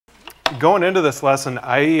going into this lesson,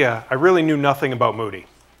 I really knew nothing about Moody.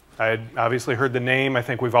 I had obviously heard the name. I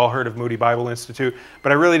think we've all heard of Moody Bible Institute,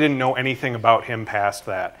 but I really didn't know anything about him past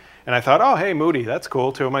that. And I thought, oh, hey, Moody, that's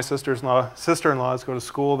cool. Two of my sister-in-laws go to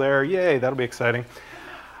school there. Yay, that'll be exciting.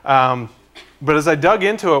 But as I dug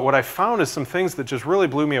into it, what I found is some things that just really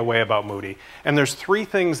blew me away about Moody. And there's three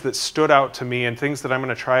things that stood out to me and things that I'm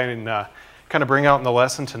going to try and kind of bring out in the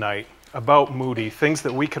lesson tonight about Moody, things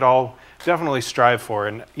that we could all definitely strive for.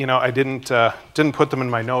 And, you know, I didn't put them in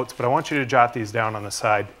my notes, but I want you to jot these down on the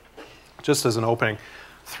side just as an opening.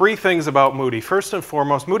 Three things about Moody. First and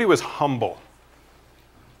foremost, Moody was humble.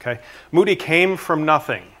 Okay? Moody came from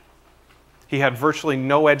nothing. He had virtually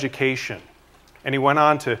no education. And he went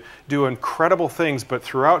on to do incredible things, but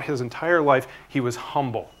throughout his entire life, he was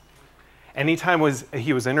humble. Anytime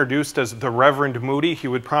he was introduced as the Reverend Moody, he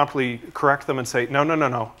would promptly correct them and say, no, no, no,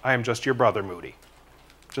 no, I am just your brother Moody.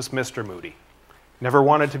 Just Mr. Moody. Never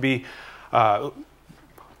wanted to be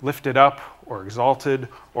lifted up or exalted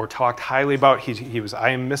or talked highly about. He was, I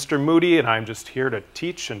am Mr. Moody, and I'm just here to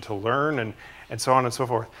teach and to learn, and so on and so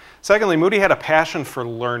forth. Secondly, Moody had a passion for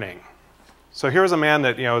learning. So here's a man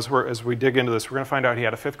that, you know, as we dig into this, we're going to find out he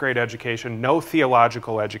had a 5th grade education, no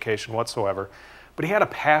theological education whatsoever, but he had a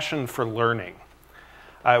passion for learning.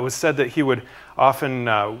 It was said that he would often,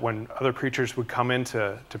 when other preachers would come in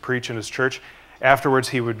to preach in his church, afterwards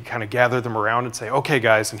he would kind of gather them around and say, okay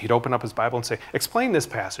guys, and he'd open up his Bible and say, explain this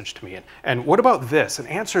passage to me, and what about this, and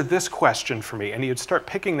answer this question for me. And he would start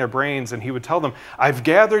picking their brains, and he would tell them, I've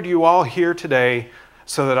gathered you all here today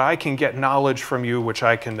so that I can get knowledge from you, which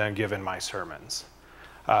I can then give in my sermons.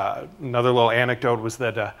 Another little anecdote was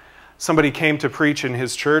that somebody came to preach in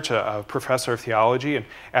his church, a professor of theology, and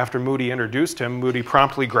after Moody introduced him, Moody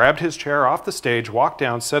promptly grabbed his chair off the stage, walked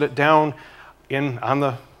down, set it down on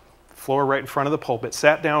the floor right in front of the pulpit,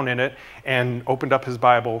 sat down in it, and opened up his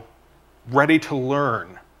Bible, ready to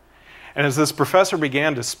learn. And as this professor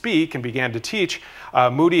began to speak and began to teach,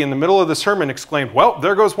 Moody, in the middle of the sermon, exclaimed, well,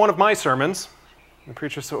 there goes one of my sermons. The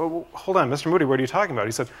preacher said, oh, hold on, Mr. Moody, what are you talking about?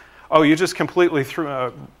 He said, oh, you just completely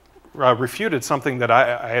refuted something that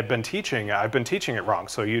I had been teaching. I've been teaching it wrong,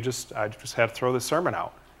 so I just had to throw this sermon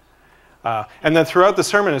out. And then throughout the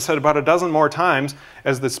sermon, it said about a dozen more times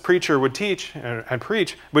as this preacher would teach and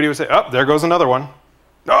preach, but he would say, oh, there goes another one.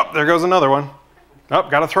 Oh, there goes another one. Oh,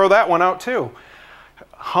 got to throw that one out too.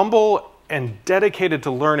 Humble and dedicated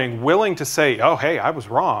to learning, willing to say, oh, hey, I was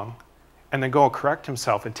wrong, and then go correct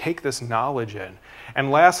himself and take this knowledge in. And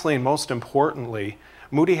lastly, and most importantly,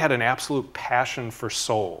 Moody had an absolute passion for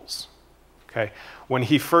souls. Okay? When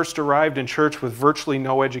he first arrived in church with virtually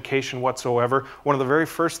no education whatsoever, one of the very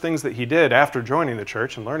first things that he did after joining the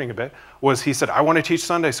church and learning a bit was he said, I want to teach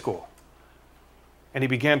Sunday school. And he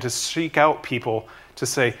began to seek out people to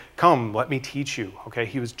say, come, let me teach you. Okay?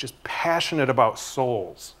 He was just passionate about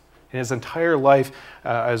souls. And his entire life,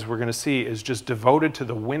 as we're going to see, is just devoted to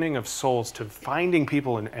the winning of souls, to finding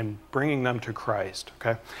people and bringing them to Christ.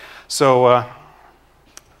 Okay? So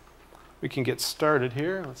we can get started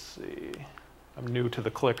here. Let's see. I'm new to the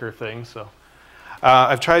clicker thing, so.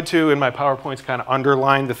 I've tried to, in my PowerPoints, kind of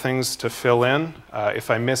underline the things to fill in. If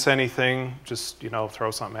I miss anything, just, you know,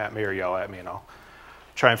 throw something at me or yell at me, and I'll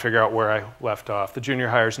try and figure out where I left off. The junior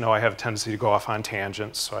hires know I have a tendency to go off on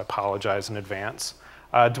tangents, so I apologize in advance.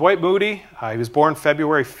 Dwight Moody, he was born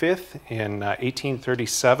February 5th in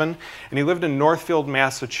 1837, and he lived in Northfield,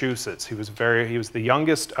 Massachusetts. He was the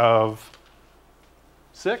youngest of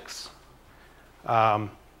 6.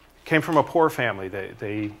 Came from a poor family.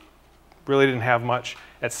 They really didn't have much.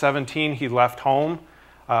 At 17, he left home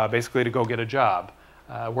basically to go get a job.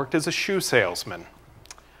 Worked as a shoe salesman.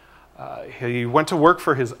 He went to work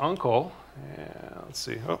for his uncle. Let's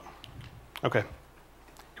see. Oh, okay.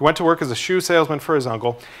 He went to work as a shoe salesman for his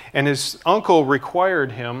uncle, and his uncle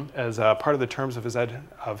required him, as part of the terms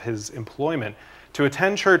of his employment, to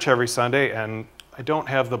attend church every Sunday. And I don't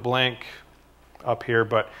have the blank up here,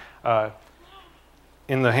 but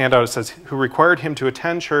in the handout it says, who required him to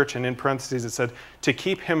attend church, and in parentheses it said, to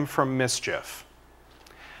keep him from mischief.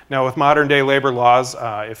 Now, with modern day labor laws,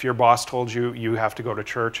 if your boss told you you have to go to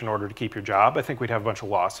church in order to keep your job, I think we'd have a bunch of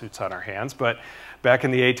lawsuits on our hands. But back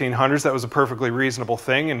in the 1800s, that was a perfectly reasonable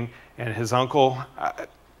thing, and his uncle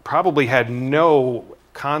probably had no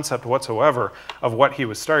concept whatsoever of what he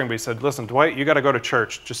was starting, but he said, listen, Dwight, you got to go to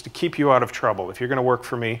church just to keep you out of trouble if you're going to work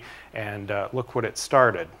for me, and look what it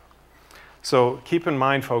started. So keep in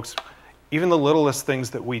mind, folks, even the littlest things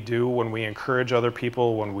that we do when we encourage other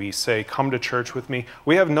people, when we say, come to church with me,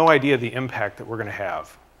 we have no idea the impact that we're going to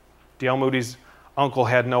have. D.L. Moody's uncle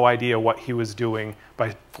had no idea what he was doing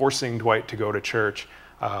by forcing Dwight to go to church.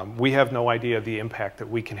 we have no idea the impact that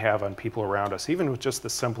we can have on people around us, even with just the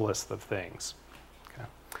simplest of things. Okay.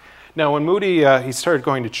 Now, when Moody he started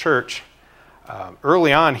going to church,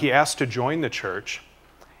 early on he asked to join the church.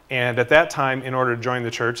 And at that time, in order to join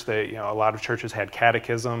the church, a lot of churches had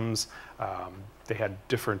catechisms. They had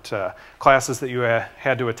different classes that you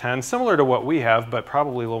had to attend, similar to what we have, but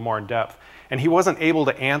probably a little more in depth. And he wasn't able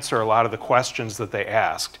to answer a lot of the questions that they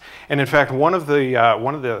asked. And in fact, one of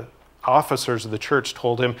the officers of the church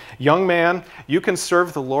told him, "Young man, you can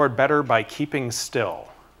serve the Lord better by keeping still."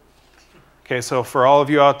 Okay, so for all of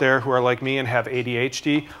you out there who are like me and have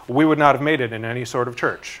ADHD, we would not have made it in any sort of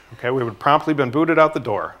church. Okay, we would promptly been booted out the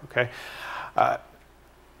door. Okay,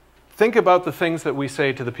 think about the things that we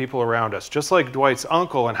say to the people around us. Just like Dwight's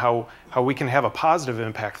uncle and how we can have a positive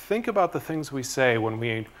impact. Think about the things we say when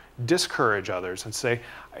we discourage others and say,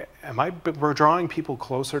 "Am I drawing people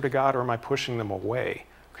closer to God, or am I pushing them away?"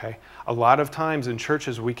 Okay, a lot of times in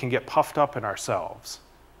churches we can get puffed up in ourselves.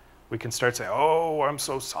 We can start saying, "Oh, I'm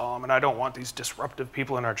so solemn and I don't want these disruptive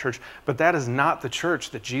people in our church." But that is not the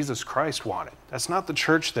church that Jesus Christ wanted. That's not the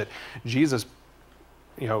church that Jesus,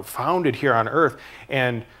 founded here on earth.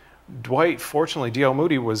 And Dwight, fortunately, D.L.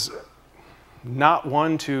 Moody was not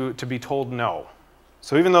one to be told no.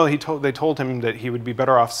 So even though they told him that he would be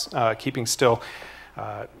better off keeping still,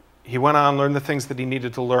 he went on, learned the things that he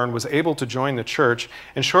needed to learn, was able to join the church,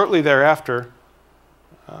 and shortly thereafter,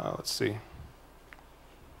 let's see.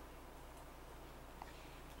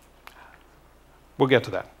 We'll get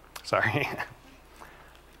to that. Sorry.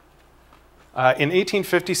 In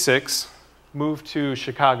 1856, moved to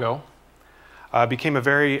Chicago, became a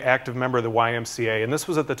very active member of the YMCA, and this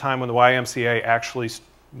was at the time when the YMCA actually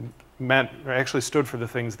stood for the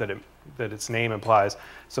things that its name implies.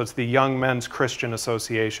 So it's the Young Men's Christian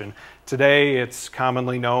Association. Today, it's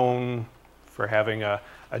commonly known for having a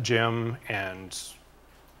gym and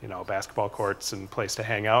basketball courts and place to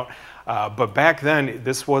hang out. But back then,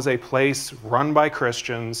 this was a place run by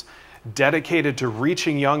Christians, dedicated to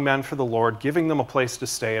reaching young men for the Lord, giving them a place to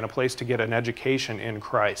stay and a place to get an education in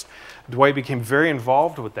Christ. Dwight became very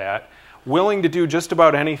involved with that, willing to do just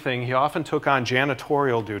about anything. He often took on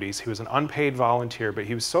janitorial duties. He was an unpaid volunteer, but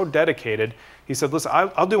he was so dedicated, he said, "Listen,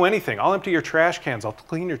 I'll do anything. I'll empty your trash cans. I'll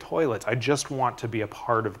clean your toilets. I just want to be a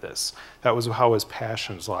part of this." That was how his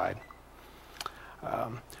passions lied.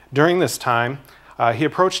 During this time, he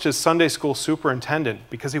approached his Sunday school superintendent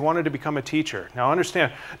because he wanted to become a teacher. Now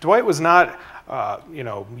understand, Dwight was not,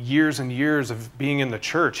 years and years of being in the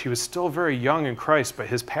church. He was still very young in Christ, but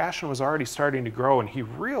his passion was already starting to grow, and he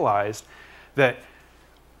realized that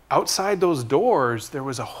outside those doors, there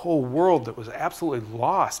was a whole world that was absolutely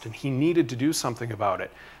lost, and he needed to do something about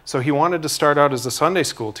it. So he wanted to start out as a Sunday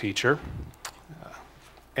school teacher.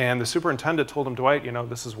 And the superintendent told him, "Dwight,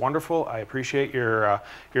 this is wonderful. I appreciate your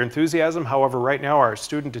enthusiasm. However, right now our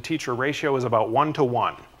student-to-teacher ratio is about 1 to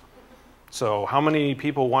 1. So how many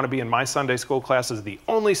people want to be in my Sunday school class as the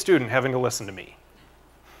only student having to listen to me?"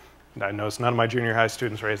 And I noticed none of my junior high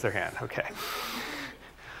students raised their hand. Okay.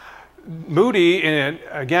 Moody,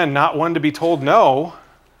 again, not one to be told no,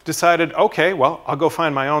 decided, "Okay, well, I'll go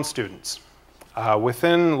find my own students."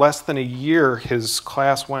 Within less than a year, his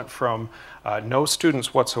class went from no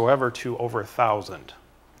students whatsoever to over 1,000.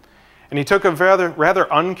 And he took a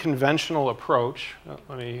rather unconventional approach. There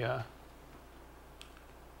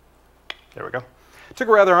we go. Took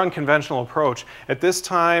a rather unconventional approach. At this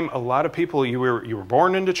time, a lot of people, you were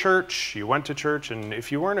born into church, you went to church, and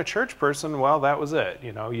if you weren't a church person, well, that was it.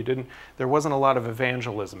 There wasn't a lot of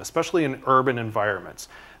evangelism, especially in urban environments.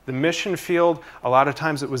 The mission field, a lot of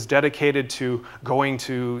times it was dedicated to going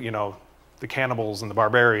to, the cannibals and the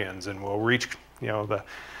barbarians, and we'll reach,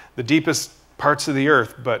 the deepest parts of the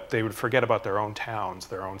earth, but they would forget about their own towns,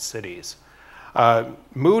 their own cities.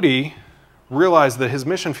 Moody realized that his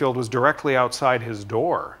mission field was directly outside his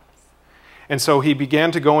door. And so he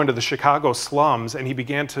began to go into the Chicago slums, and he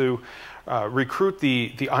began to recruit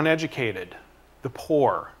the uneducated, the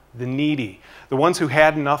poor, the needy, the ones who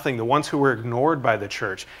had nothing, the ones who were ignored by the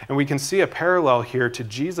church. And we can see a parallel here to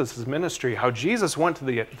Jesus' ministry, how Jesus went to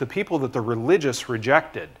the people that the religious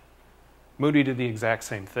rejected. Moody did the exact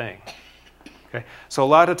same thing. Okay? So a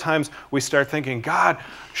lot of times we start thinking, "God,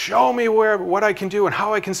 show me what I can do and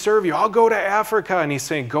how I can serve you. I'll go to Africa." And he's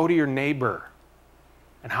saying, "Go to your neighbor."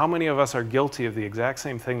 And how many of us are guilty of the exact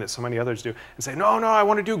same thing that so many others do and say, "No, I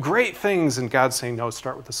want to do great things." And God's saying, "No,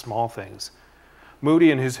 start with the small things."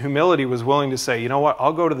 Moody, in his humility, was willing to say, "You know what,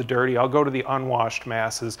 I'll go to the dirty, I'll go to the unwashed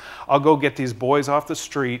masses, I'll go get these boys off the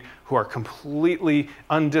street who are completely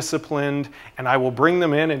undisciplined, and I will bring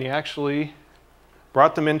them in," and he actually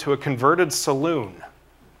brought them into a converted saloon.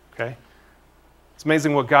 Okay? It's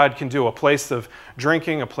amazing what God can do. A place of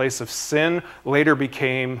drinking, a place of sin, later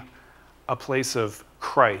became a place of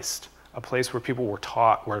Christ, a place where people were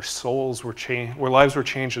taught, where souls were changed, where lives were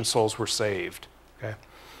changed and souls were saved. Okay?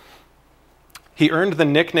 He earned the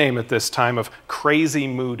nickname at this time of Crazy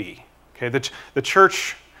Moody. Okay? The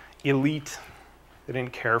church elite, they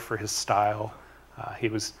didn't care for his style. He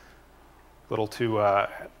was a little too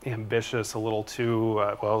ambitious, a little too,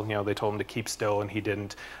 well, you know, they told him to keep still and he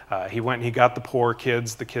didn't. He went and he got the poor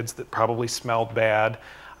kids, the kids that probably smelled bad.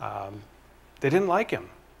 They didn't like him.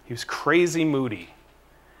 He was Crazy Moody,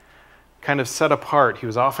 kind of set apart. He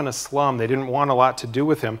was off in a slum. They didn't want a lot to do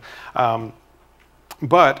with him.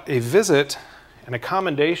 But a visit and a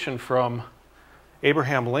commendation from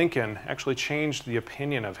Abraham Lincoln actually changed the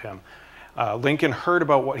opinion of him. Lincoln heard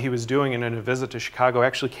about what he was doing and in a visit to Chicago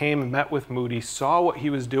actually came and met with Moody, saw what he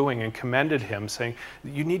was doing and commended him, saying,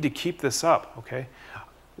 you need to keep this up, okay?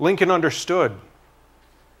 Lincoln understood.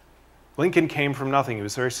 Lincoln came from nothing. He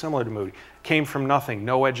was very similar to Moody. Came from nothing,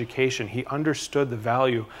 no education. He understood the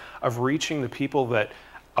value of reaching the people that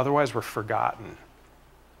otherwise were forgotten.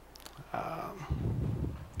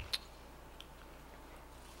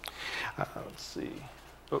 Let's see.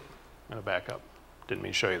 Oh, I'm going to back up. Didn't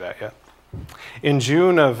mean to show you that yet. In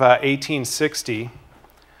June of 1860,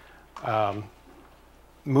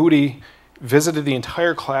 Moody visited the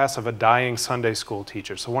entire class of a dying Sunday school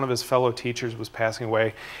teacher. So one of his fellow teachers was passing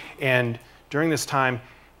away, and during this time,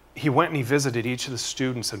 he went and he visited each of the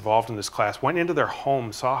students involved in this class, went into their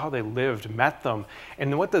homes, saw how they lived, met them,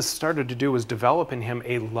 and what this started to do was develop in him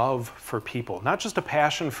a love for people. Not just a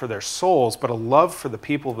passion for their souls, but a love for the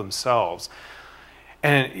people themselves.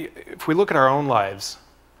 And if we look at our own lives,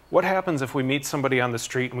 what happens if we meet somebody on the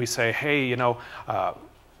street and we say, hey, you know,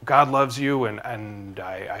 God loves you and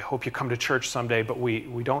I hope you come to church someday, but we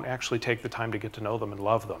don't actually take the time to get to know them and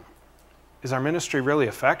love them? Is our ministry really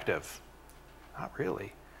effective? Not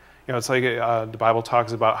really. You know, it's like the Bible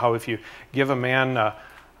talks about how if you give a man a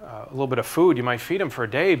little bit of food, you might feed him for a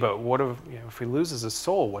day, but what if he loses his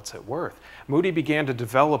soul, what's it worth? Moody began to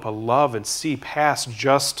develop a love and see past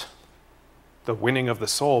just the winning of the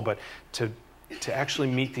soul, but to actually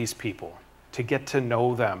meet these people, to get to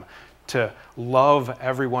know them, to love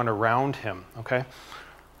everyone around him, okay?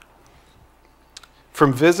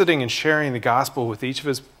 From visiting and sharing the gospel with each of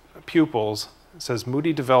his pupils, it says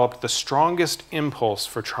Moody developed the strongest impulse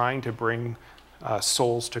for trying to bring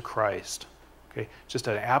souls to Christ. Okay, just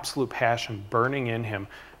an absolute passion burning in him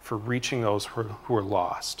for reaching those who are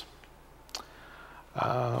lost.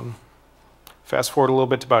 Fast forward a little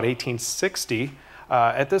bit to about 1860.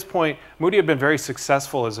 At this point, Moody had been very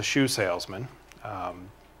successful as a shoe salesman.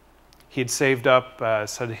 He had saved up,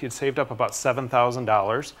 said he had saved up about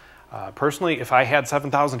 $7,000. Personally, if I had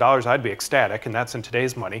 $7,000, I'd be ecstatic, and that's in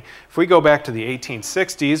today's money. If we go back to the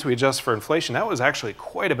 1860s, we adjust for inflation, that was actually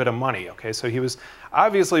quite a bit of money, okay? So he was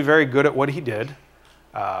obviously very good at what he did,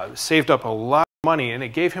 saved up a lot of money, and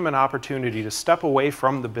it gave him an opportunity to step away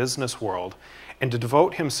from the business world and to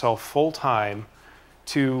devote himself full-time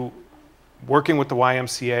to working with the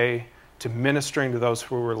YMCA, to ministering to those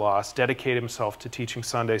who were lost, dedicate himself to teaching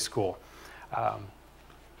Sunday school.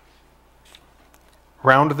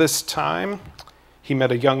 Around this time, he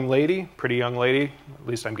met a young lady, pretty young lady, at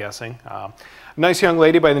least I'm guessing, a nice young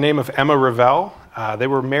lady by the name of Emma Revell. They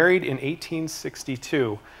were married in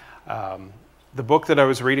 1862. The book that I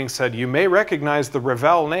was reading said, you may recognize the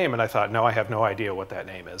Revell name, and I thought, no, I have no idea what that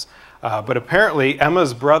name is. But apparently,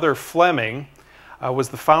 Emma's brother Fleming was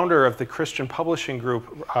the founder of the Christian publishing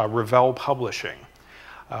group Revell Publishing,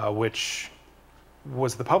 which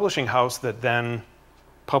was the publishing house that then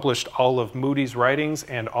published all of Moody's writings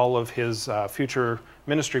and all of his future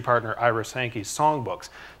ministry partner Ira Sankey's songbooks.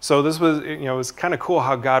 So this was, you know, it was kind of cool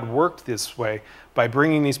how God worked this way by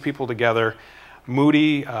bringing these people together.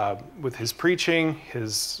 Moody, with his preaching,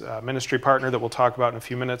 his ministry partner that we'll talk about in a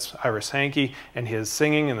few minutes, Ira Sankey, and his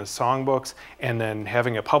singing and his songbooks, and then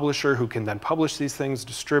having a publisher who can then publish these things,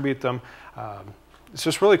 distribute them. It's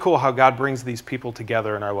just really cool how God brings these people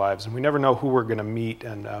together in our lives, and we never know who we're going to meet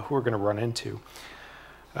and who we're going to run into.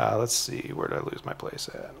 Let's see, where did I lose my place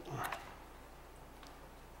at?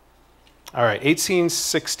 All right,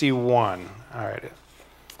 1861. All right.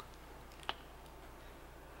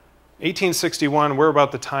 1861, we're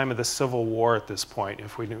about the time of the Civil War at this point.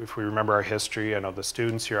 If we remember our history, I know the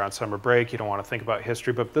students here on summer break, you don't want to think about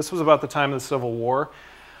history, but this was about the time of the Civil War.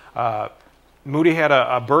 Moody had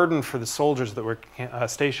a burden for the soldiers that were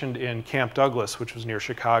stationed in Camp Douglas, which was near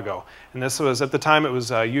Chicago. And this was, at the time, it was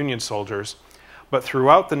Union soldiers. But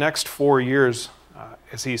throughout the next 4 years,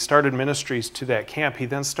 as he started ministries to that camp, he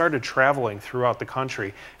then started traveling throughout the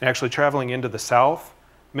country and actually traveling into the South,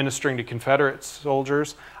 ministering to Confederate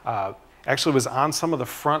soldiers. Actually was on some of the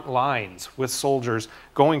front lines with soldiers,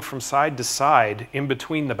 going from side to side in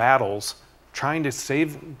between the battles, trying to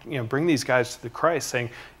save, bring these guys to the Christ,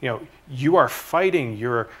 saying, you are fighting,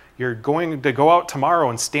 you're going to go out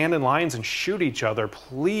tomorrow and stand in lines and shoot each other.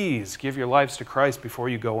 Please give your lives to Christ before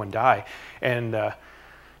you go and die. And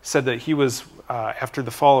said that he was, after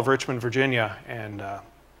the fall of Richmond, Virginia, and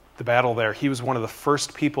the battle there, he was one of the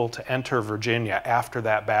first people to enter Virginia after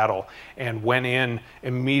that battle and went in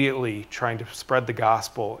immediately trying to spread the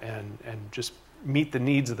gospel and just meet the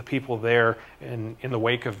needs of the people there in the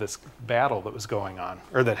wake of this battle that was going on,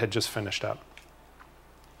 or that had just finished up.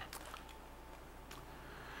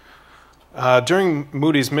 During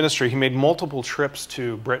Moody's ministry, he made multiple trips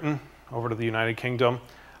to Britain, over to the United Kingdom.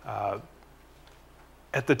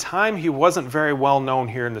 At the time, he wasn't very well known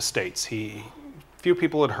here in the States. Few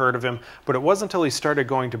people had heard of him, but it wasn't until he started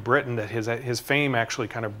going to Britain that his fame actually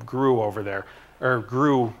kind of grew over there, or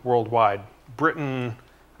grew worldwide. Britain,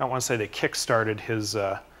 I don't want to say they kick-started his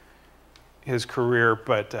career,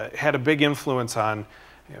 but had a big influence on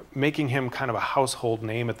making him kind of a household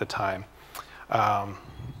name at the time.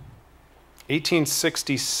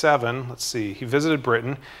 1867, let's see, he visited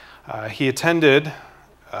Britain. He attended,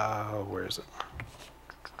 where is it?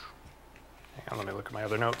 Hang on, let me look at my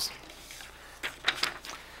other notes.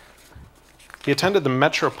 He attended the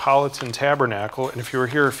Metropolitan Tabernacle, and if you were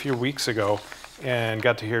here a few weeks ago and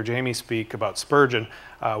got to hear Jamie speak about Spurgeon,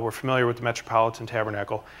 we're familiar with the Metropolitan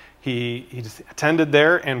Tabernacle. He attended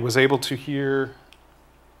there and was able to hear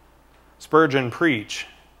Spurgeon preach.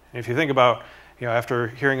 And if you think about, after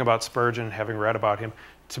hearing about Spurgeon, having read about him,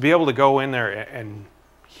 to be able to go in there and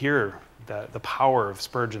hear the power of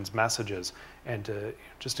Spurgeon's messages and to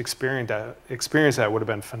just experience that would have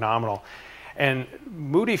been phenomenal. And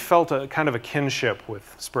Moody felt a kind of a kinship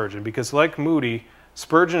with Spurgeon because, like Moody,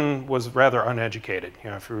 Spurgeon was rather uneducated.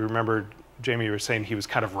 If you remember, Jamie, you were saying he was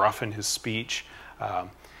kind of rough in his speech. A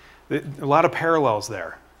lot of parallels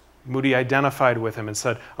there. Moody identified with him and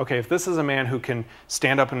said, okay, if this is a man who can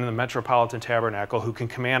stand up in the Metropolitan Tabernacle, who can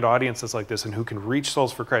command audiences like this and who can reach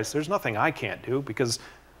souls for Christ, there's nothing I can't do because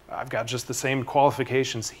I've got just the same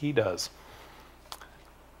qualifications he does.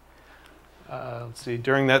 Let's see,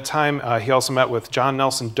 during that time, he also met with John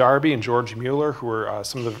Nelson Darby and George Mueller, who were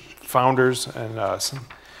some of the founders and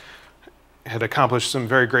had accomplished some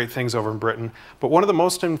very great things over in Britain. But one of the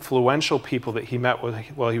most influential people that he met with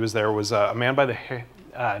while he was there was a man by the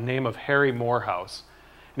name of Harry Morehouse.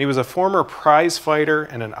 And he was a former prize fighter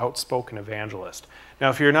and an outspoken evangelist. Now,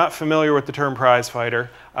 if you're not familiar with the term prize fighter,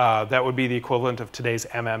 that would be the equivalent of today's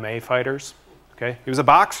MMA fighters. Okay? He was a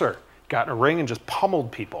boxer, got in a ring and just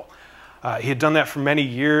pummeled people. He had done that for many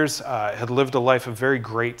years, had lived a life of very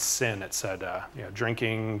great sin, it said,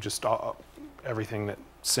 drinking, just everything that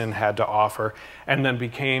sin had to offer, and then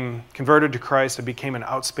became converted to Christ and became an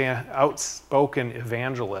outspoken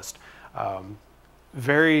evangelist,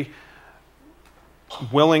 very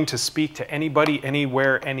willing to speak to anybody,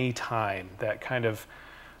 anywhere, anytime. That kind of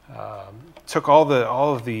took all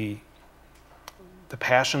of the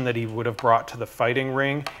passion that he would have brought to the fighting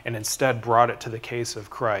ring and instead brought it to the case of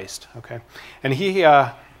Christ. Okay, and he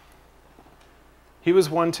was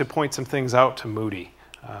one to point some things out to Moody.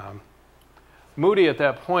 Moody at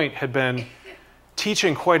that point had been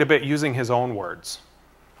teaching quite a bit using his own words.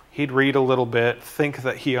 He'd read a little bit, think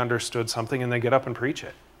that he understood something, and then get up and preach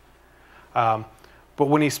it. But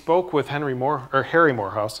when he spoke with Harry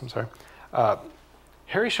Morehouse,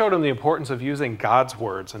 Harry showed him the importance of using God's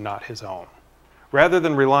words and not his own. Rather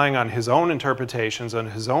than relying on his own interpretations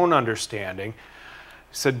and his own understanding,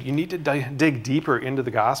 he said, you need to dig deeper into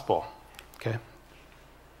the gospel. Okay? You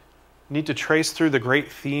need to trace through the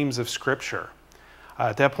great themes of Scripture.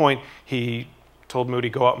 At that point, he told Moody,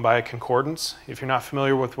 go out and buy a concordance. If you're not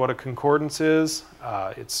familiar with what a concordance is,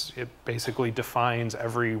 it basically defines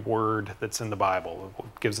every word that's in the Bible.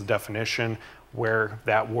 It gives a definition, where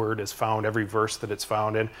that word is found, every verse that it's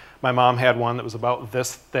found in. My mom had one that was about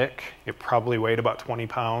this thick. It probably weighed about 20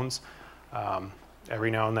 pounds.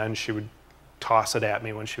 Every now and then she would toss it at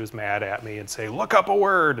me when she was mad at me and say, look up a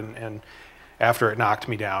word. And after it knocked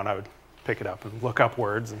me down, I would pick it up and look up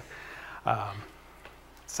words. And,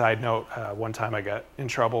 side note, one time I got in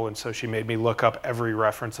trouble, and so she made me look up every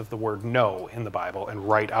reference of the word no in the Bible and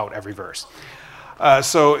write out every verse.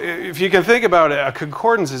 So if you can think about it, a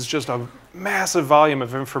concordance is just massive volume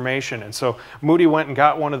of information. And so Moody went and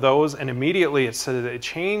got one of those, and immediately it said that it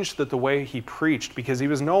changed the way he preached, because he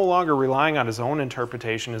was no longer relying on his own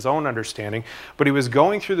interpretation, his own understanding, but he was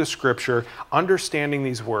going through the scripture, understanding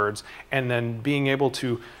these words, and then being able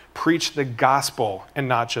to preach the gospel and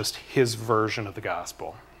not just his version of the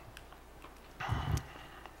gospel.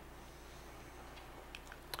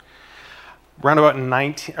 Around about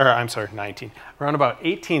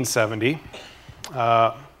 1870,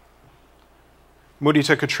 Moody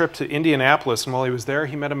took a trip to Indianapolis, and while he was there,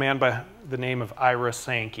 he met a man by the name of Ira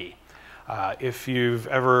Sankey. If you've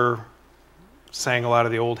ever sang a lot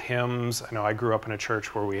of the old hymns, I know I grew up in a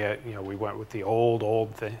church where we had, we went with the old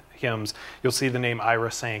hymns. You'll see the name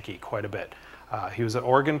Ira Sankey quite a bit. He was an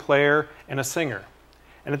organ player and a singer.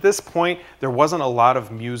 And at this point, there wasn't a lot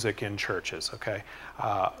of music in churches, okay?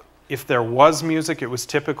 If there was music, it was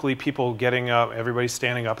typically people getting up, everybody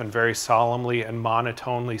standing up and very solemnly and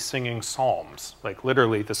monotonely singing psalms, like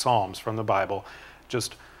literally the psalms from the Bible.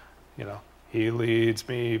 Just, he leads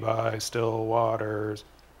me by still waters.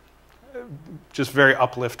 Just very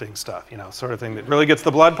uplifting stuff, sort of thing that really gets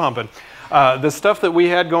the blood pumping. The stuff that we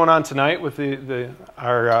had going on tonight with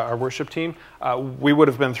our worship team, we would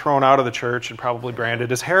have been thrown out of the church and probably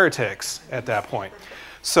branded as heretics at that point.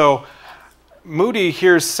 So Moody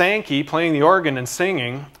hears Sankey playing the organ and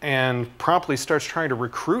singing, and promptly starts trying to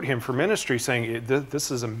recruit him for ministry, saying,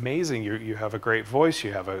 this is amazing, you have a great voice,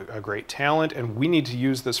 you have a great talent, and we need to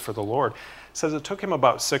use this for the Lord. Says it took him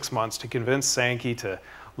about 6 months to convince Sankey to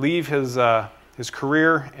leave his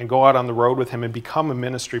career and go out on the road with him and become a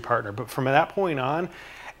ministry partner. But from that point on,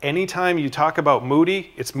 anytime you talk about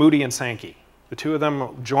Moody, it's Moody and Sankey. The two of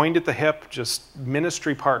them joined at the hip, just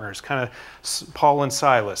ministry partners, kind of Paul and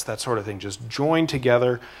Silas, that sort of thing, just joined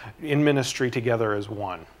together in ministry together as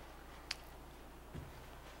one.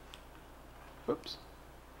 Oops.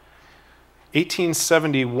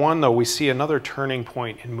 1871, though, we see another turning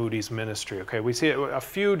point in Moody's ministry. Okay, we see a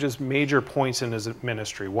few just major points in his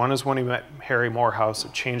ministry. One is when he met Harry Morehouse.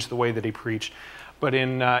 It changed the way that he preached. But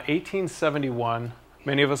in 1871,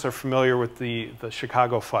 many of us are familiar with the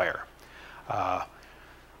Chicago fire.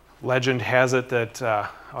 Legend has it that,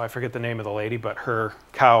 I forget the name of the lady, but her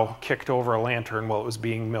cow kicked over a lantern while it was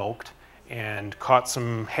being milked and caught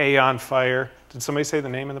some hay on fire. Did somebody say the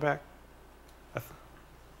name in the back?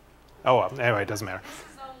 Oh, well, anyway, it doesn't matter.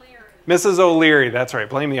 Mrs. O'Leary, that's right.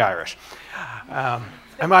 Blame the Irish. I'm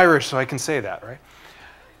Irish, so I can say that, right?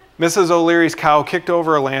 Mrs. O'Leary's cow kicked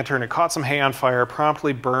over a lantern. It caught some hay on fire,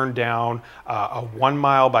 promptly burned down a 1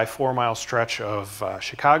 mile by 4 mile stretch of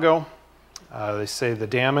Chicago. They say the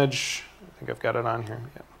damage, I think I've got it on here.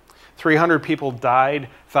 Yeah. 300 people died,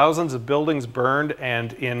 thousands of buildings burned,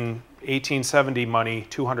 and in 1870 money,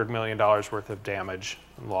 $200 million worth of damage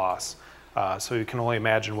and loss. So you can only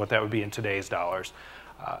imagine what that would be in today's dollars.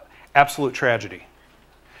 Absolute tragedy.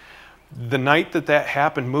 The night that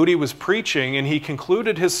happened, Moody was preaching, and he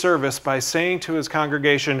concluded his service by saying to his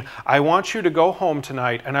congregation, I want you to go home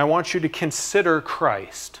tonight, and I want you to consider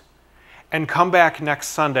Christ, and come back next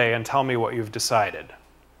Sunday and tell me what you've decided.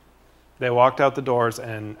 They walked out the doors,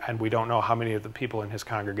 and we don't know how many of the people in his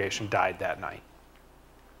congregation died that night.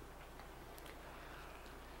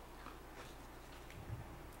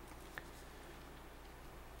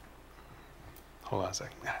 Hold on a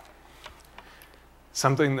second.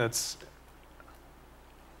 Something that's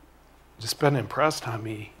just been impressed on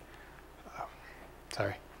me.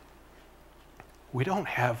 We don't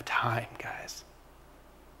have time, guys.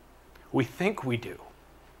 We think we do.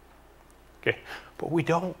 Okay, but we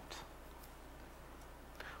don't.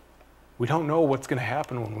 We don't know what's going to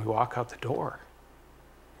happen when we walk out the door.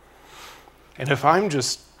 And if I'm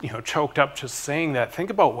just, choked up just saying that, think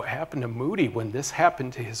about what happened to Moody when this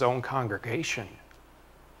happened to his own congregation.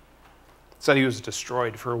 Said he was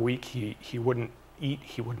destroyed for a week. He wouldn't eat,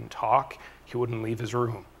 he wouldn't talk, he wouldn't leave his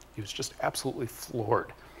room. He was just absolutely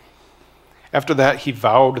floored. After that, he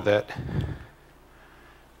vowed that,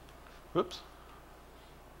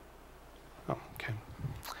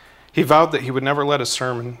 he vowed that he would never let a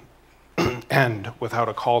sermon end without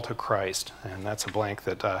a call to Christ. And that's a blank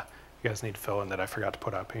that you guys need to fill in that I forgot to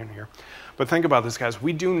put up in here. But think about this, guys.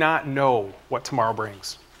 We do not know what tomorrow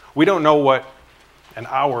brings. We don't know what an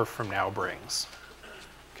hour from now brings.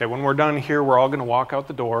 Okay, when we're done here, we're all going to walk out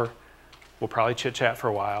the door. We'll probably chit-chat for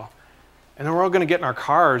a while. And then we're all going to get in our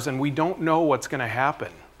cars, and we don't know what's going to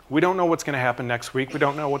happen. We don't know what's going to happen next week. We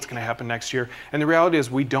don't know what's going to happen next year. And the reality is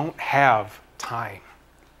we don't have time.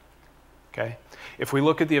 Okay? If we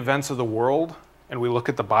look at the events of the world, and we look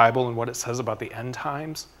at the Bible and what it says about the end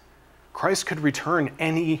times, Christ could return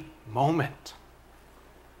any moment.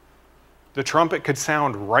 The trumpet could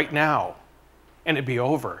sound right now, and it'd be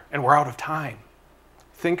over, and we're out of time.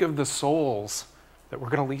 Think of the souls that we're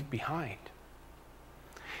going to leave behind.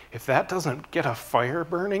 If that doesn't get a fire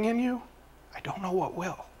burning in you, I don't know what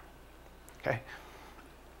will. Okay?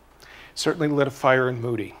 Certainly lit a fire in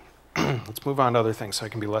Moody. Let's move on to other things so I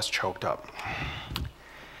can be less choked up.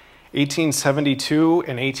 1872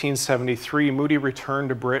 and 1873, Moody returned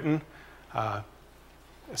to Britain,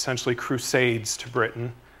 essentially crusades to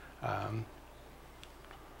Britain. Let's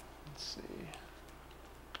see.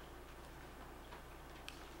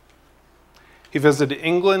 He visited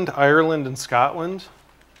England, Ireland, and Scotland.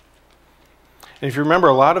 And if you remember,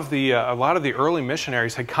 a lot of the early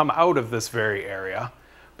missionaries had come out of this very area,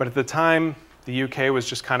 but at the time, the UK was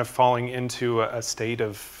just kind of falling into a state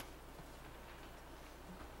of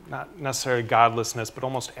not necessarily godlessness, but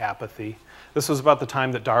almost apathy. This was about the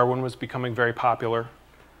time that Darwin was becoming very popular,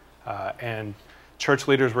 and church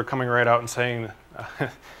leaders were coming right out and saying,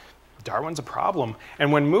 Darwin's a problem.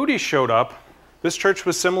 And when Moody showed up, this church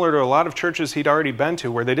was similar to a lot of churches he'd already been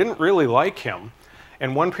to where they didn't really like him.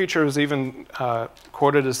 And one preacher was even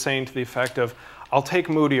quoted as saying to the effect of, I'll take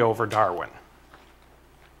Moody over Darwin.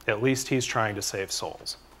 At least he's trying to save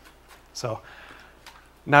souls. So,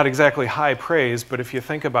 not exactly high praise, but if you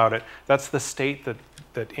think about it, that's the state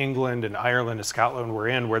that England and Ireland and Scotland were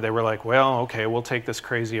in, where they were like, well, okay, we'll take this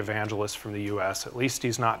crazy evangelist from the US. At least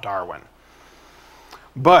he's not Darwin.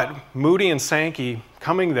 But Moody and Sankey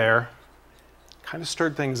coming there kind of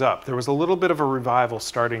stirred things up. There was a little bit of a revival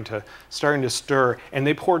starting to stir, and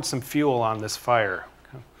they poured some fuel on this fire.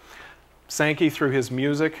 Sankey, through his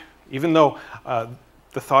music, even though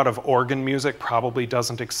the thought of organ music probably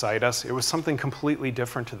doesn't excite us, it was something completely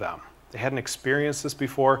different to them. They hadn't experienced this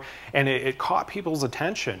before, and it caught people's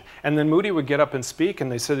attention. And then Moody would get up and speak,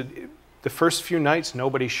 and they said the first few nights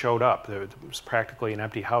nobody showed up. It was practically an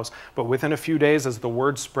empty house. But within a few days, as the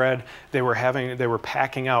word spread, they were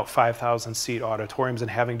packing out 5,000-seat auditoriums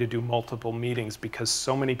and having to do multiple meetings because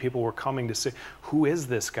so many people were coming to say, who is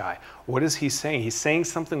this guy? What is he saying? He's saying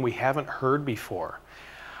something we haven't heard before.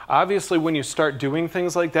 Obviously, when you start doing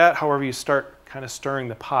things like that, however, you start kind of stirring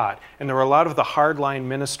the pot. And there were a lot of the hardline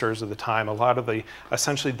ministers of the time, a lot of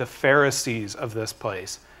essentially the Pharisees of this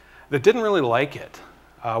place, that didn't really like it.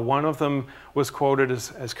 One of them was quoted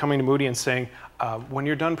as coming to Moody and saying, when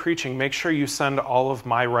you're done preaching, make sure you send all of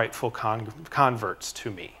my rightful converts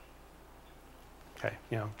to me. Okay,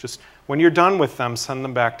 just when you're done with them, send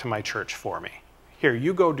them back to my church for me. Here,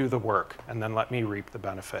 you go do the work, and then let me reap the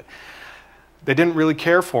benefit. They didn't really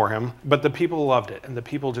care for him, but the people loved it, and the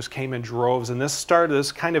people just came in droves, and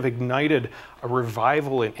this kind of ignited a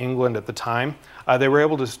revival in England at the time. They were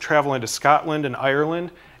able to travel into Scotland and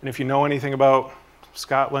Ireland, and if you know anything about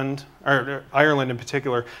Scotland, or Ireland in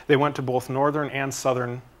particular, they went to both Northern and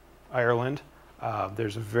Southern Ireland.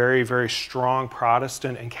 There's a very, very strong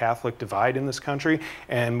Protestant and Catholic divide in this country,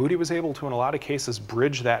 and Moody was able to, in a lot of cases,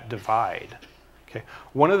 bridge that divide. Okay.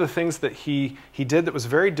 One of the things that he did that was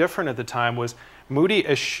very different at the time was Moody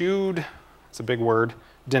eschewed, it's a big word,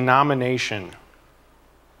 denomination.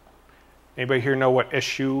 Anybody here know what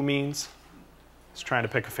eschew means? Just trying to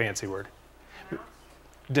pick a fancy word.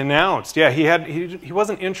 Denounced. Yeah, he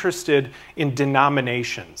wasn't interested in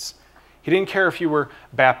denominations. He didn't care if you were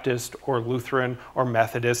Baptist or Lutheran or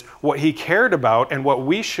Methodist. What he cared about, and what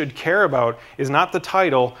we should care about, is not the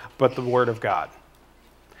title, but the Word of God.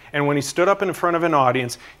 And when he stood up in front of an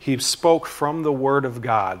audience, he spoke from the Word of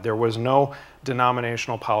God. There was no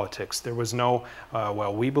denominational politics. There was no,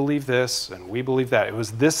 well, we believe this and we believe that. It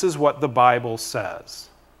was, this is what the Bible says.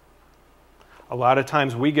 A lot of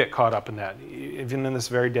times we get caught up in that, even in this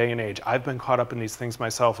very day and age. I've been caught up in these things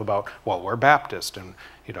myself about, well, we're Baptist and,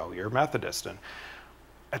 you're Methodist. And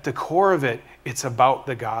at the core of it, it's about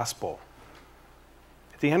the gospel.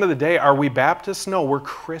 At the end of the day, are we Baptists? No, we're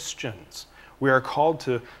Christians. We are called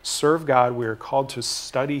to serve God. We are called to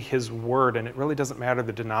study His Word, and it really doesn't matter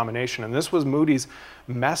the denomination. And this was Moody's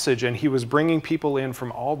message, and he was bringing people in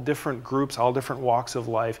from all different groups, all different walks of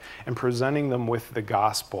life, and presenting them with the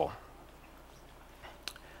gospel.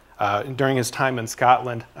 During his time in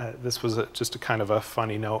Scotland, this was just a kind of a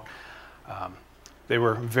funny note. They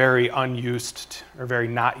were very very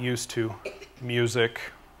not used to music,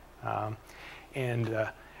 and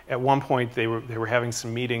at one point, they were having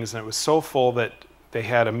some meetings, and it was so full that they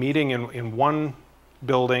had a meeting in one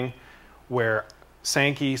building where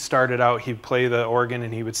Sankey started out, he'd play the organ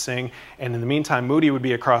and he would sing, and in the meantime, Moody would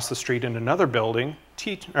be across the street in another building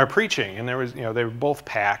preaching, and there was, they were both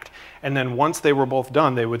packed, and then once they were both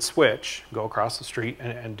done, they would switch, go across the street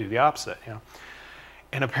and do the opposite.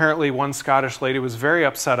 And apparently one Scottish lady was very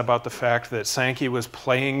upset about the fact that Sankey was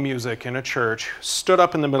playing music in a church, stood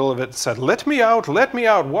up in the middle of it and said, let me out,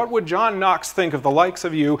 what would John Knox think of the likes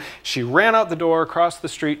of you? She ran out the door, across the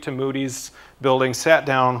street to Moody's building, sat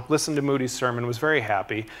down, listened to Moody's sermon, was very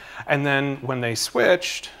happy. And then when they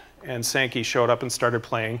switched and Sankey showed up and started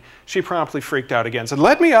playing, she promptly freaked out again, said,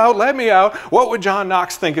 let me out, what would John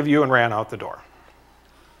Knox think of you, and ran out the door.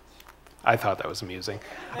 I thought that was amusing.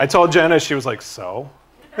 I told Jenna, she was like, so?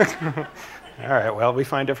 All right, well, we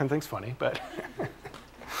find different things funny, but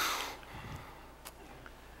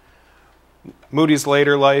Moody's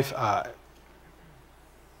later life,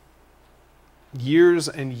 years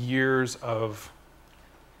and years of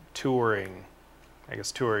touring. I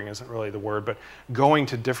guess touring isn't really the word, but going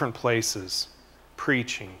to different places,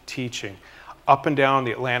 preaching, teaching, up and down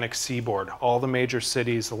the Atlantic seaboard, all the major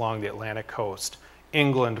cities along the Atlantic coast,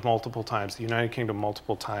 England multiple times, the United Kingdom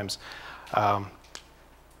multiple times.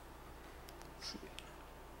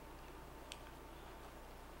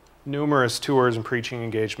 Numerous tours and preaching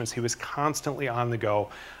engagements. He was constantly on the go.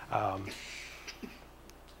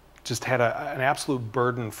 Just had an absolute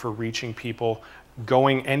burden for reaching people,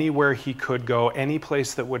 going anywhere he could go, any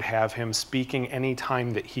place that would have him, speaking any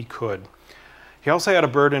time that he could. He also had a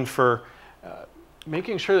burden for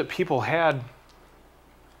making sure that people had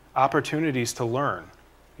opportunities to learn.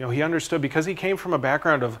 You know, he understood, because he came from a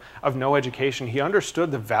background of no education, he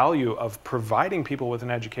understood the value of providing people with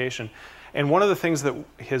an education. And one of the things that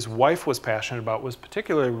his wife was passionate about was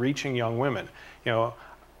particularly reaching young women. You know,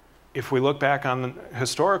 if we look back on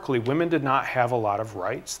historically, women did not have a lot of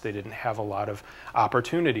rights. They didn't have a lot of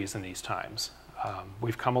opportunities in these times.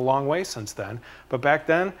 We've come a long way since then. But back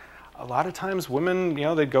then, a lot of times women, you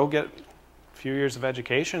know, they'd go get a few years of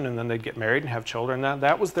education and then they'd get married and have children.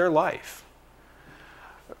 That was their life.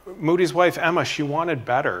 Moody's wife, Emma, she wanted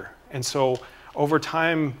better. And so over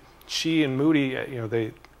time, she and Moody, you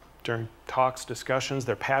know, during talks, discussions,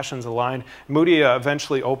 their passions aligned. Moody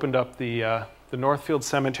eventually opened up the Northfield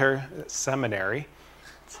Seminary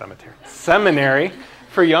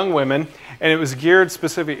for young women, and it was geared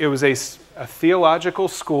specifically. It was a theological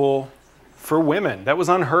school for women. That was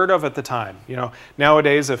unheard of at the time. You know,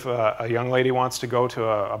 nowadays, if a young lady wants to go to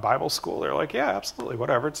a Bible school, they're like, yeah, absolutely,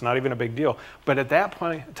 whatever. It's not even a big deal. But at that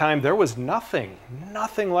point in time, there was nothing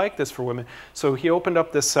like this for women. So he opened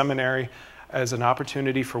up this seminary as an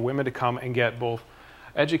opportunity for women to come and get both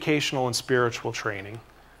educational and spiritual training.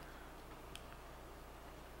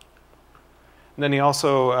 And then he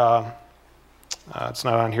also, it's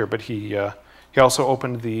not on here, but he also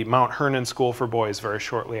opened the Mount Hernon School for Boys very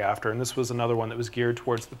shortly after. And this was another one that was geared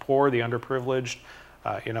towards the poor, the underprivileged,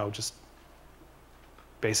 you know, just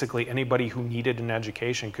basically anybody who needed an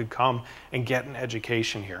education could come and get an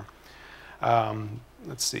education here.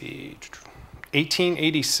 Let's see,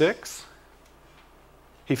 1886.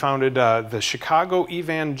 He founded the Chicago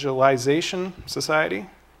Evangelization Society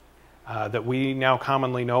that we now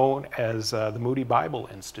commonly know as the Moody Bible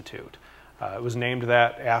Institute. It was named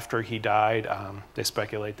that after he died. They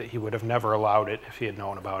speculate that he would have never allowed it if he had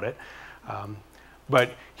known about it.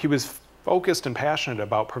 But he was focused and passionate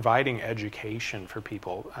about providing education for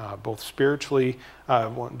people, both spiritually,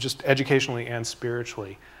 just educationally and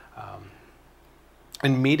spiritually.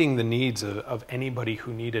 And meeting the needs of anybody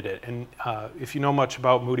who needed it. And if you know much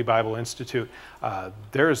about Moody Bible Institute,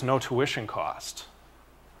 there is no tuition cost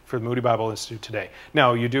for the Moody Bible Institute today.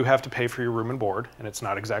 Now, you do have to pay for your room and board, and it's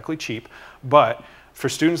not exactly cheap, but for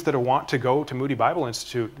students that want to go to Moody Bible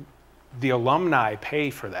Institute, the alumni pay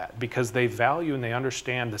for that because they value and they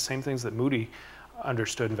understand the same things that Moody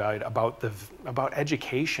understood and valued about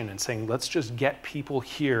education, and saying, let's just get people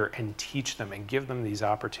here and teach them and give them these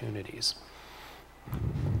opportunities.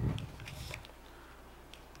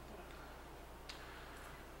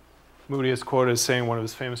 Moody is quoted as saying, one of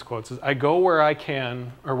his famous quotes is, I go where I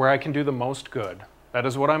can, or where I can do the most good. That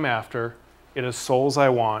is what I'm after. It is souls I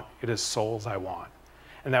want. It is souls I want.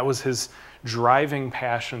 And that was his driving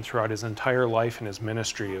passion throughout his entire life and his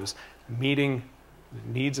ministry. It was meeting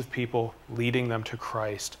the needs of people, leading them to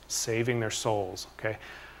Christ, saving their souls, okay?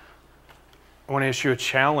 I want to issue a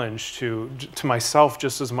challenge to myself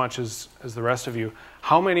just as much as the rest of you.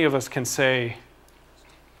 How many of us can say,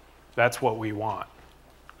 that's what we want?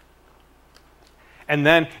 And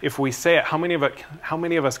then if we say it, how many of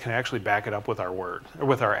us can actually back it up with our word or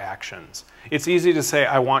with our actions? It's easy to say,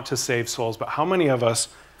 I want to save souls, but how many of us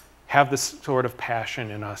have this sort of passion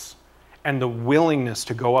in us and the willingness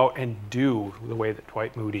to go out and do the way that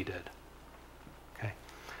Dwight Moody did? Okay.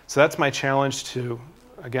 So that's my challenge to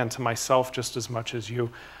myself just as much as you.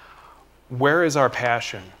 Where is our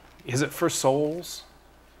passion? Is it for souls?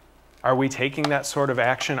 Are we taking that sort of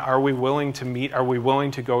action? Are we willing to meet? Are we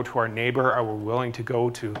willing to go to our neighbor? Are we willing to go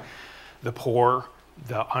to the poor,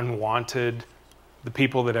 the unwanted, the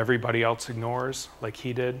people that everybody else ignores like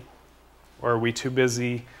he did? Or are we too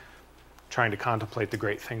busy trying to contemplate the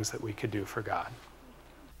great things that we could do for God?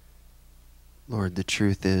 Lord, the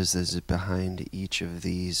truth is that behind each of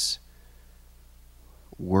these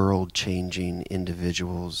world-changing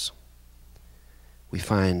individuals, we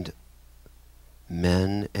find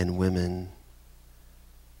men and women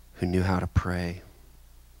who knew how to pray.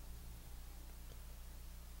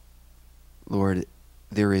 Lord,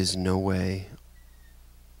 there is no way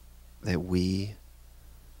that we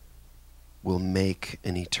will make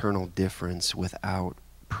an eternal difference without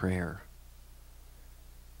prayer.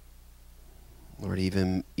 Lord,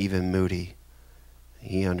 even Moody,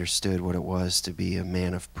 he understood what it was to be a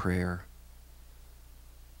man of prayer.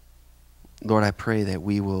 Lord, I pray that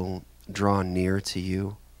we will draw near to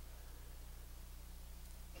you.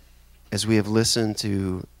 As we have listened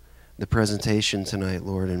to the presentation tonight,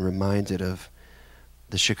 Lord, and reminded of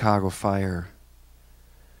the Chicago fire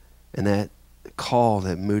and that call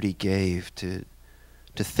that Moody gave to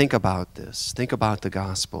think about this, think about the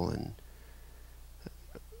gospel, and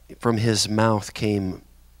from his mouth came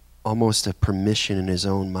almost a permission in his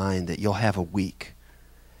own mind that you'll have a week.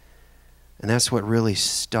 And that's what really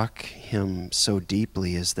stuck him so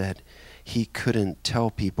deeply, is that he couldn't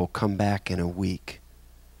tell people, come back in a week.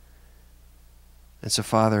 And so,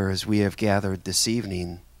 Father, as we have gathered this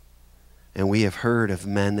evening, and we have heard of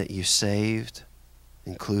men that you saved,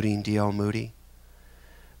 including D.L. Moody,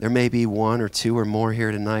 there may be one or two or more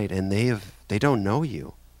here tonight, and they don't know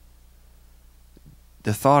you.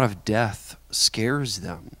 The thought of death scares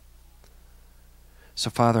them. So,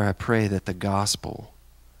 Father, I pray that the gospel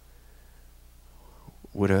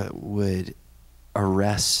would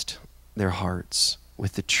arrest their hearts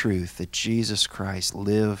with the truth that Jesus Christ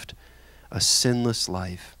lived a sinless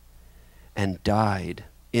life and died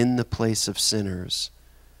in the place of sinners,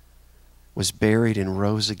 was buried and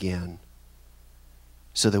rose again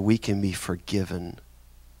so that we can be forgiven.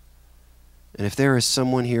 And if there is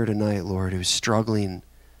someone here tonight, Lord, who's struggling,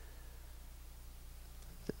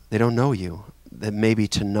 they don't know you, that maybe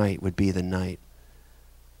tonight would be the night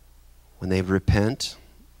when they repent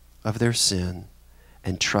of their sin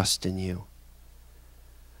and trust in you.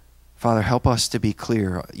 Father, help us to be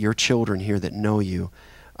clear, your children here that know you,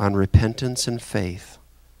 on repentance and faith.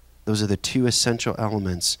 Those are the two essential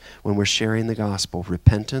elements when we're sharing the gospel: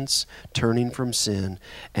 repentance, turning from sin,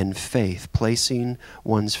 and faith, placing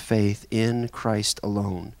one's faith in Christ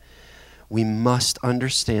alone. We must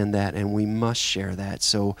understand that, and we must share that.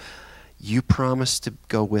 So you promise to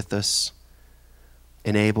go with us.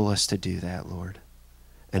 Enable us to do that, Lord.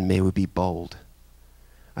 And may we be bold.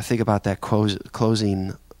 I think about that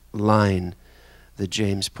closing line that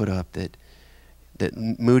James put up, that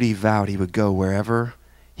Moody vowed he would go wherever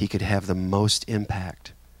he could have the most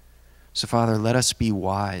impact. So, Father, let us be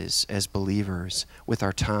wise as believers with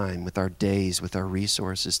our time, with our days, with our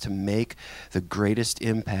resources, to make the greatest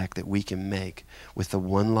impact that we can make with the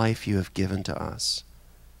one life you have given to us.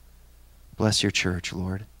 Bless your church,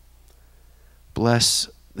 Lord. Bless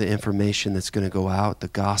the information that's going to go out, the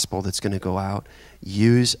gospel that's going to go out.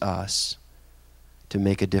 Use us to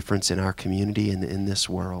make a difference in our community and in this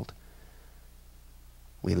world.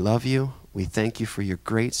 We love you. We thank you for your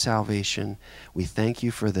great salvation. We thank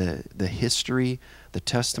you for the history, the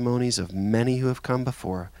testimonies of many who have come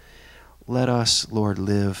before. Let us, Lord,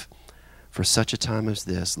 live for such a time as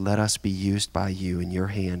this. Let us be used by you in your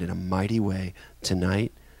hand in a mighty way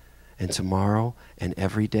tonight and tomorrow and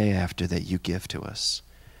every day after that you give to us.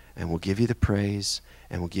 And we'll give you the praise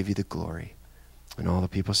and we'll give you the glory. And all the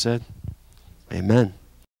people said, amen.